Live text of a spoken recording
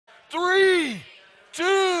3,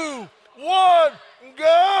 2, 1,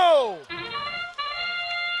 go!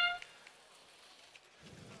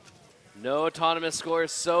 No autonomous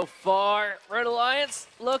scores so far. Red Alliance,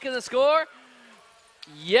 look at the score.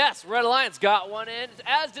 Yes, Red Alliance got one in,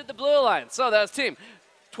 as did the Blue Alliance. So that was team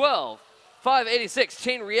 12, 586,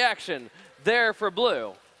 chain reaction there for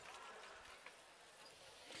Blue.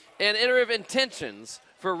 And iterative intentions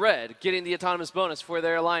for Red, getting the autonomous bonus for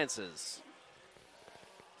their alliances.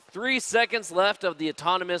 3 seconds left of the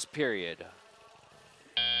autonomous period.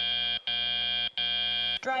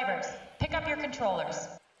 Drivers, pick up your controllers.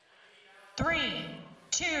 3,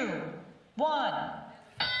 2, 1.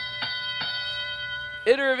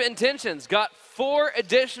 Iterative Intentions got 4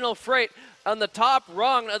 additional freight on the top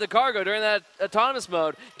rung of the cargo during that autonomous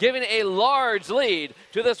mode, giving a large lead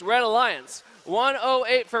to this Red Alliance.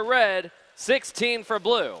 108 for Red, 16 for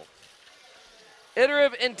Blue.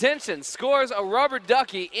 Iterative Intentions scores a rubber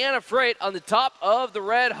ducky and a freight on the top of the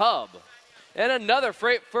Red hub. And another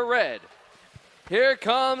freight for Red. Here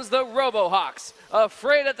comes the RoboHawks, a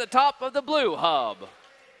freight at the top of the Blue hub.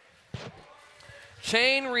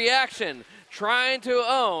 Chain Reaction trying to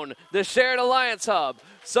own the Shared Alliance hub.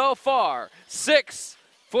 So far, 6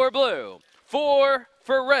 for Blue, 4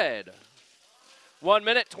 for Red. 1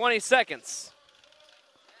 minute, 20 seconds.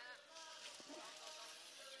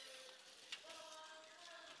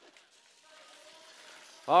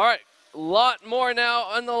 All right, a lot more now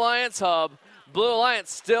on the Alliance hub. Blue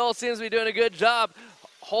Alliance still seems to be doing a good job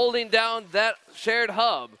holding down that shared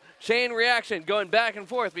hub. Chain reaction going back and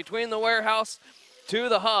forth between the warehouse to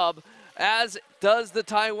the hub, as does the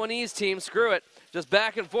Taiwanese team Screw It. Just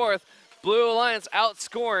back and forth. Blue Alliance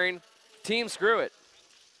outscoring Team Screw It.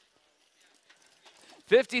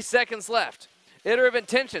 50 seconds left. Iterative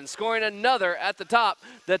Intention scoring another at the top.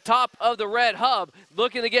 The top of the Red hub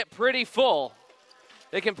looking to get pretty full.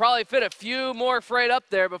 They can probably fit a few more freight up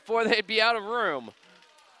there before they'd be out of room.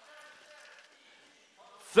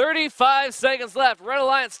 35 seconds left. Red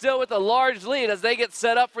Alliance still with a large lead as they get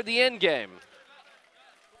set up for the end game.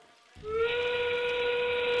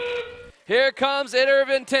 Here comes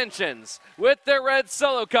Iterative Intentions with their red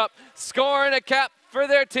solo cup, scoring a cap for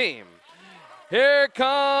their team. Here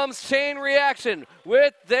comes Chain Reaction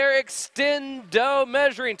with their Extendo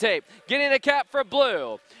measuring tape, getting a cap for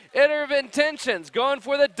Blue. Iterative Intentions going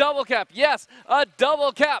for the double cap. Yes, a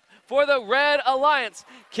double cap for the Red Alliance.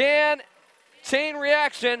 Can Chain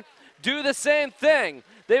Reaction do the same thing?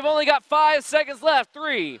 They've only got 5 seconds left.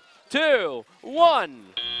 3, 2, 1.